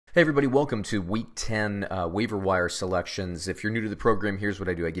Hey everybody, welcome to Week 10 waiver wire selections. If you're new to the program, here's what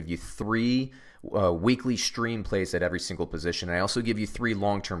I do. I give you three weekly stream plays at every single position. I also give you three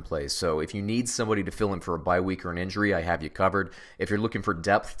long-term plays. So if you need somebody to fill in for a bye week or an injury, I have you covered. If you're looking for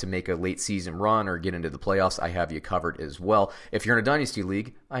depth to make a late season run or get into the playoffs, I have you covered as well. If you're in a dynasty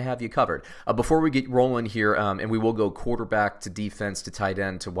league, I have you covered. Before we get rolling here, and we will go quarterback to defense to tight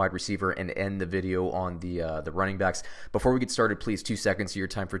end to wide receiver and end the video on the running backs. Before we get started, please 2 seconds of your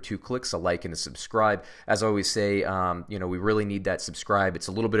time for 2 clicks, a like and a subscribe. As I always say, we really need that subscribe. It's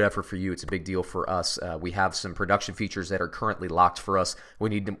a little bit of effort for you. It's a big deal for us. We have some production features that are currently locked for us. We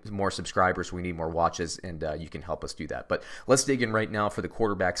need more subscribers. We need more watches, and you can help us do that. But let's dig in right now for the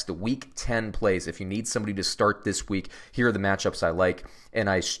quarterbacks, the Week 10 plays. If you need somebody to start this week, here are the matchups I like. And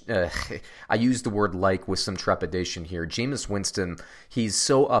I use the word like with some trepidation here. Jameis Winston, he's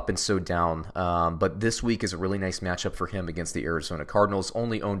so up and so down, but this week is a really nice matchup for him against the Arizona Cardinals,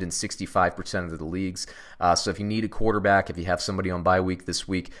 only owned in 65% of the leagues. So if you need a quarterback, if you have somebody on bye week this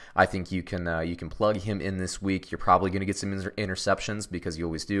week, I think you can plug him in this week. You're probably going to get some interceptions because you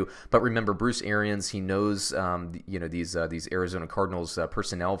always do. But remember, Bruce Arians, he knows these Arizona Cardinals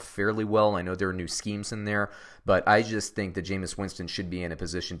personnel fairly well. I know there are new schemes in there, but I just think that Jameis Winston should be in a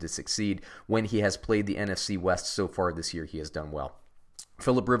position to succeed. When he has played the NFC West so far this year, he has done well.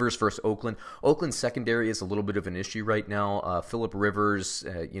 Phillip Rivers versus Oakland. Oakland's secondary is a little bit of an issue right now. Phillip Rivers,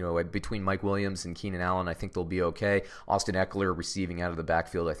 between Mike Williams and Keenan Allen, I think they'll be okay. Austin Eckler receiving out of the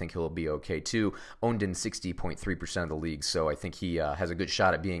backfield, I think he'll be okay too. Owned in 60.3% of the league, so I think he has a good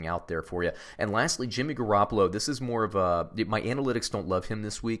shot at being out there for you. And lastly, Jimmy Garoppolo. This is more of my analytics don't love him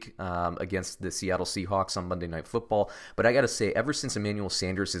this week against the Seattle Seahawks on Monday Night Football, but I got to say, ever since Emmanuel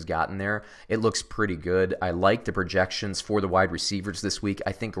Sanders has gotten there, it looks pretty good. I like the projections for the wide receivers this week.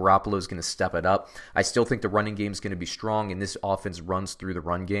 I think Garoppolo is going to step it up. I still think the running game is going to be strong, and this offense runs through the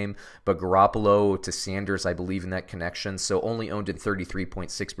run game. But Garoppolo to Sanders, I believe in that connection. So only owned in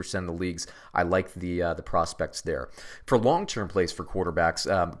 33.6% of the leagues. I like the prospects there. For long-term plays for quarterbacks,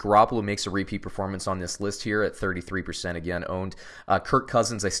 Garoppolo makes a repeat performance on this list here at 33% again owned. Kirk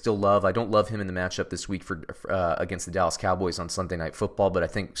Cousins, I still love. I don't love him in the matchup this week for against the Dallas Cowboys on Sunday Night Football, but I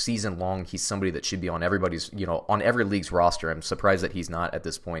think season long he's somebody that should be on everybody's, on every league's roster. I'm surprised that he's not at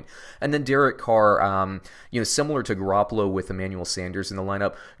this point. And then Derek Carr, similar to Garoppolo with Emmanuel Sanders in the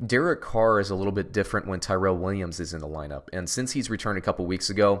lineup, Derek Carr is a little bit different when Tyrell Williams is in the lineup. And since he's returned a couple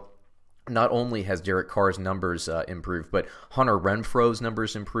weeks ago, not only has Derek Carr's numbers improved, but Hunter Renfro's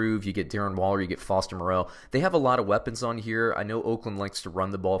numbers improve. You get Darren Waller, you get Foster Moreau. They have a lot of weapons on here. I know Oakland likes to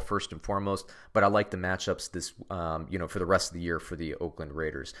run the ball first and foremost, but I like the matchups this, for the rest of the year for the Oakland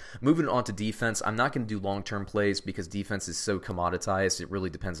Raiders. Moving on to defense, I'm not going to do long-term plays because defense is so commoditized. It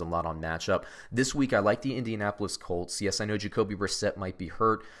really depends a lot on matchup. This week, I like the Indianapolis Colts. Yes, I know Jacoby Brissett might be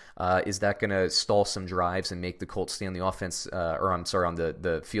hurt. Is that going to stall some drives and make the Colts stay on the offense, on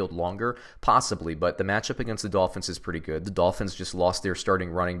the field longer? Possibly, but the matchup against the Dolphins is pretty good. The Dolphins just lost their starting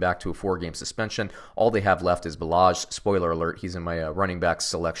running back to a 4-game suspension. All they have left is Balaj. Spoiler alert, he's in my running back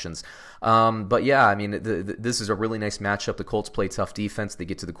selections. But yeah, I mean, this is a really nice matchup. The Colts play tough defense. They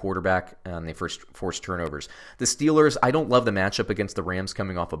get to the quarterback, and they first force turnovers. The Steelers, I don't love the matchup against the Rams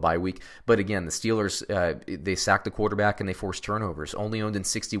coming off a bye week, but again, the Steelers, they sack the quarterback and they force turnovers. Only owned in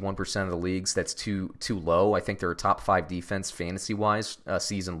 61% of the leagues. That's too low. I think they're a top 5 defense fantasy-wise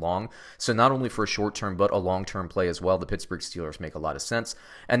season long. So not only for a short-term, but a long-term play as well. The Pittsburgh Steelers make a lot of sense.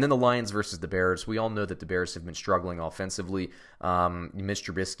 And then the Lions versus the Bears. We all know that the Bears have been struggling offensively. Mitch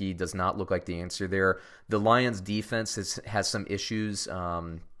Trubisky does not look like the answer there. The Lions defense has some issues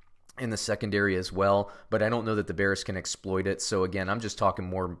in the secondary as well, but I don't know that the Bears can exploit it. So again, I'm just talking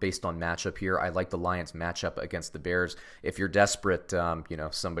more based on matchup here. I like the Lions matchup against the Bears. If you're desperate,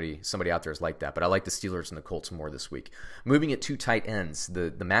 somebody out there is like that, but I like the Steelers and the Colts more this week. Moving it to tight ends,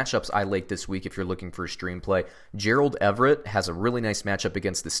 the matchups I like this week if you're looking for a stream play, Gerald Everett has a really nice matchup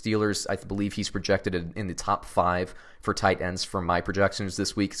against the Steelers. I believe he's projected in the top 5 for tight ends from my projections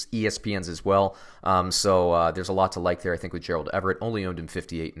this week, ESPN's as well. So there's a lot to like there, I think, with Gerald Everett, only owned in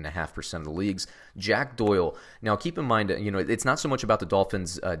 58.5% of the leagues. Jack Doyle. Now, keep in mind, it's not so much about the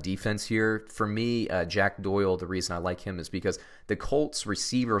Dolphins' defense here. For me, Jack Doyle, the reason I like him is because the Colts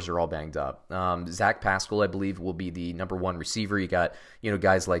receivers are all banged up. Zach Pascal, I believe, will be the #1 receiver. You got,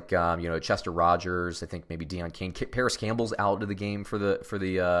 guys like, Chester Rogers. I think maybe Deion Kane. Paris Campbell's out of the game for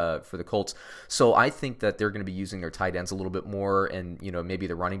the Colts. So I think that they're going to be using their tight ends a little bit more, and maybe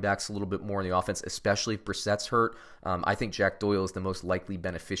the running backs a little bit more in the offense, especially if Brissett's hurt. I think Jack Doyle is the most likely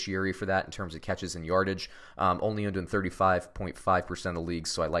beneficiary beneficiary for that in terms of catches and yardage. Only owned in 35.5% of the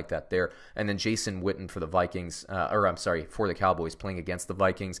leagues, so I like that there. And then Jason Witten for the Vikings, for the Cowboys playing against the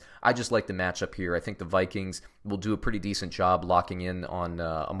Vikings. I just like the matchup here. I think the Vikings will do a pretty decent job locking in on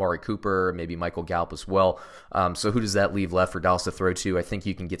Amari Cooper, maybe Michael Gallup as well. So who does that leave left for Dallas to throw to? I think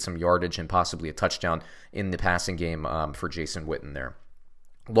you can get some yardage and possibly a touchdown in the passing game for Jason Witten there.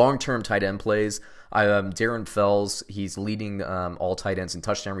 Long-term tight end plays, Darren Fells, he's leading all tight ends in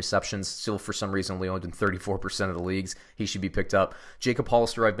touchdown receptions, still for some reason only owned in 34% of the leagues. He should be picked up. Jacob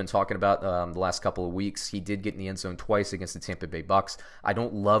Hollister, I've been talking about the last couple of weeks. He did get in the end zone twice against the Tampa Bay Bucks. I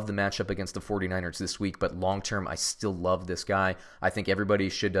don't love the matchup against the 49ers this week, but long-term, I still love this guy. I think everybody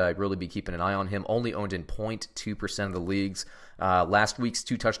should really be keeping an eye on him. Only owned in 0.2% of the leagues. Last week's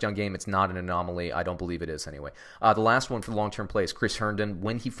 2-touchdown game, it's not an anomaly. I don't believe it is anyway. The last one for the long-term play is Chris Herndon.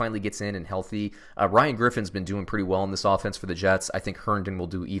 When he finally gets in and healthy, Ryan Griffin's been doing pretty well in this offense for the Jets. I think Herndon will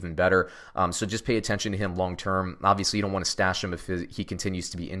do even better. So just pay attention to him long-term. Obviously, you don't want to stash him if he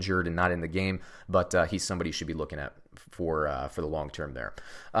continues to be injured and not in the game, but he's somebody you should be looking at for the long-term there.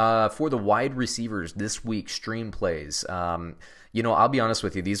 For the wide receivers this week, stream plays. I'll be honest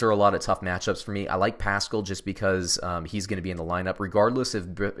with you. These are a lot of tough matchups for me. I like Pascal just because he's going to be in the lineup. Regardless if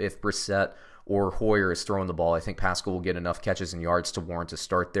Brissett or Hoyer is throwing the ball, I think Pascal will get enough catches and yards to warrant a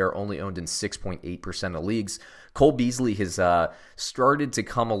start there. Only owned in 6.8% of leagues. Cole Beasley has started to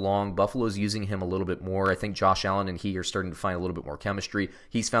come along. Buffalo's using him a little bit more. I think Josh Allen and he are starting to find a little bit more chemistry.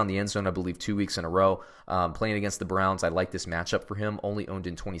 He's found the end zone, I believe, 2 weeks in a row. Playing against the Browns, I like this matchup for him. Only owned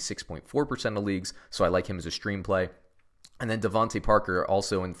in 26.4% of leagues, so I like him as a stream play. And then Devontae Parker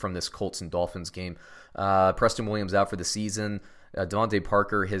also from this Colts and Dolphins game. Preston Williams out for the season. Devontae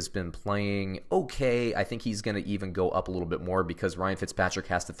Parker has been playing okay. I think he's going to even go up a little bit more because Ryan Fitzpatrick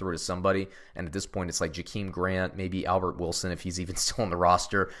has to throw to somebody. And at this point, it's like Jakeem Grant, maybe Albert Wilson if he's even still on the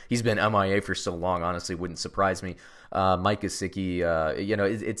roster. He's been MIA for so long, honestly, wouldn't surprise me. Mike Gesicki,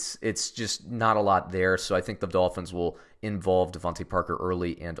 it's just not a lot there. So I think the Dolphins will involve Devontae Parker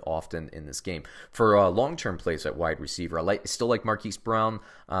early and often in this game. For long-term plays at wide receiver, I still like Marquise Brown.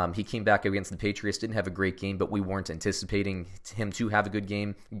 He came back against the Patriots, didn't have a great game, but we weren't anticipating him to have a good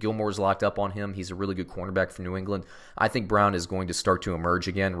game. Gilmore's locked up on him. He's a really good cornerback for New England. I think Brown is going to start to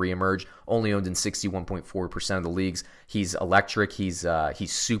reemerge. Only owned in 61.4% of the leagues. He's electric. He's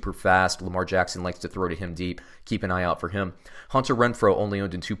super fast. Lamar Jackson likes to throw to him deep. Keep an eye out for him. Hunter Renfrow only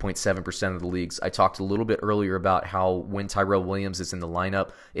owned in 2.7% of the leagues. I talked a little bit earlier about how when Tyrell Williams is in the lineup,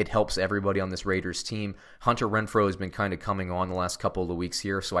 it helps everybody on this Raiders team. Hunter Renfrow has been kind of coming on the last couple of the weeks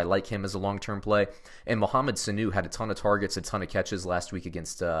here, so I like him as a long-term play. And Mohamed Sanu had a ton of targets, a ton of catches last week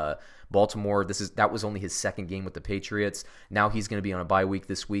against Baltimore. That was only his second game with the Patriots. Now he's going to be on a bye week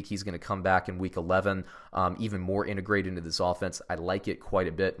this week. He's going to come back in week 11, even more integrated into this offense. I like it quite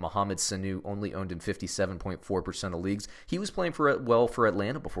a bit. Mohamed Sanu only owned in 57.4% of leagues. He was playing for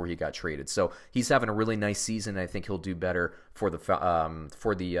Atlanta before he got traded, so he's having a really nice season. I think he'll do better for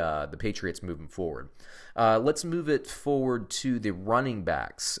the Patriots moving forward. Let's move it forward to the running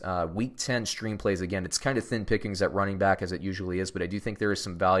backs. Week 10 stream plays again. It's kind of thin pickings at running back as it usually is, but I do think there is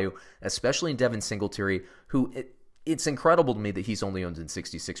some value, especially in Devin Singletary, who it's incredible to me that he's only owned in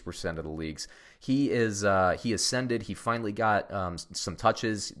 66% of the leagues. He ascended. He finally got some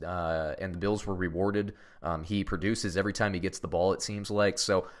touches, and the Bills were rewarded. He produces every time he gets the ball, it seems like.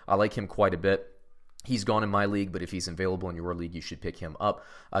 So I like him quite a bit. He's gone in my league, but if he's available in your league, you should pick him up.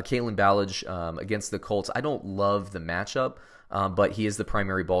 Kalen Ballage against the Colts. I don't love the matchup, but he is the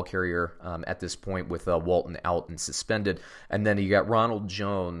primary ball carrier at this point with Walton out and suspended. And then you got Ronald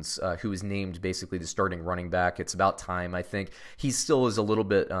Jones, who is named basically the starting running back. It's about time, I think. He still is a little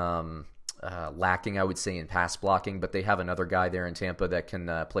bit lacking, I would say, in pass blocking, but they have another guy there in Tampa that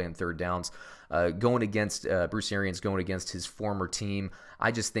can play in third downs. Going against Bruce Arians, going against his former team,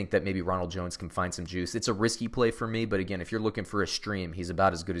 I just think that maybe Ronald Jones can find some juice. It's a risky play for me, but again, if you're looking for a stream, he's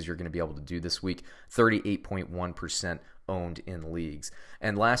about as good as you're going to be able to do this week. 38.1% owned in leagues.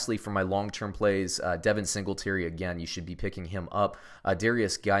 And lastly, for my long-term plays, Devin Singletary, again, you should be picking him up.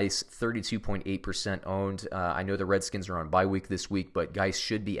 Darius Geis, 32.8% owned. I know the Redskins are on bye week this week, but Geis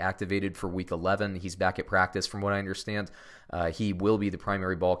should be activated for week 11. He's back at practice from what I understand. He will be the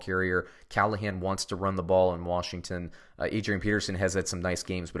primary ball carrier. Callahan wants to run the ball in Washington. Adrian Peterson has had some nice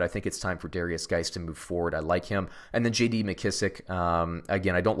games, but I think it's time for Darius Geis to move forward. I like him. And then J.D. McKissic,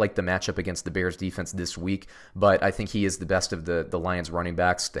 again, I don't like the matchup against the Bears defense this week, but I think he is the best of the Lions running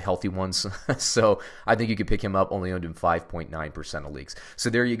backs, the healthy ones. So I think you could pick him up, only owned in 5.9% of leagues. So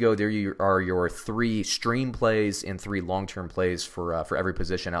there you go. There you are, your 3 stream plays and 3 long-term plays for every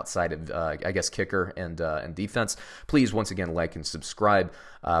position outside of, I guess, kicker and defense. Please, once again, like and subscribe.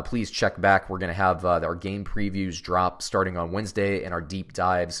 Please check back. We're going to have our game previews drop starting on Wednesday and our deep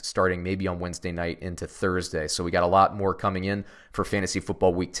dives starting maybe on Wednesday night into Thursday. So we got a lot more coming in for Fantasy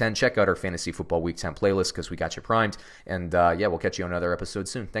Football Week 10. Check out our Fantasy Football Week 10 playlist because we got you primed. And yeah, we'll catch you on another episode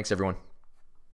soon. Thanks, everyone.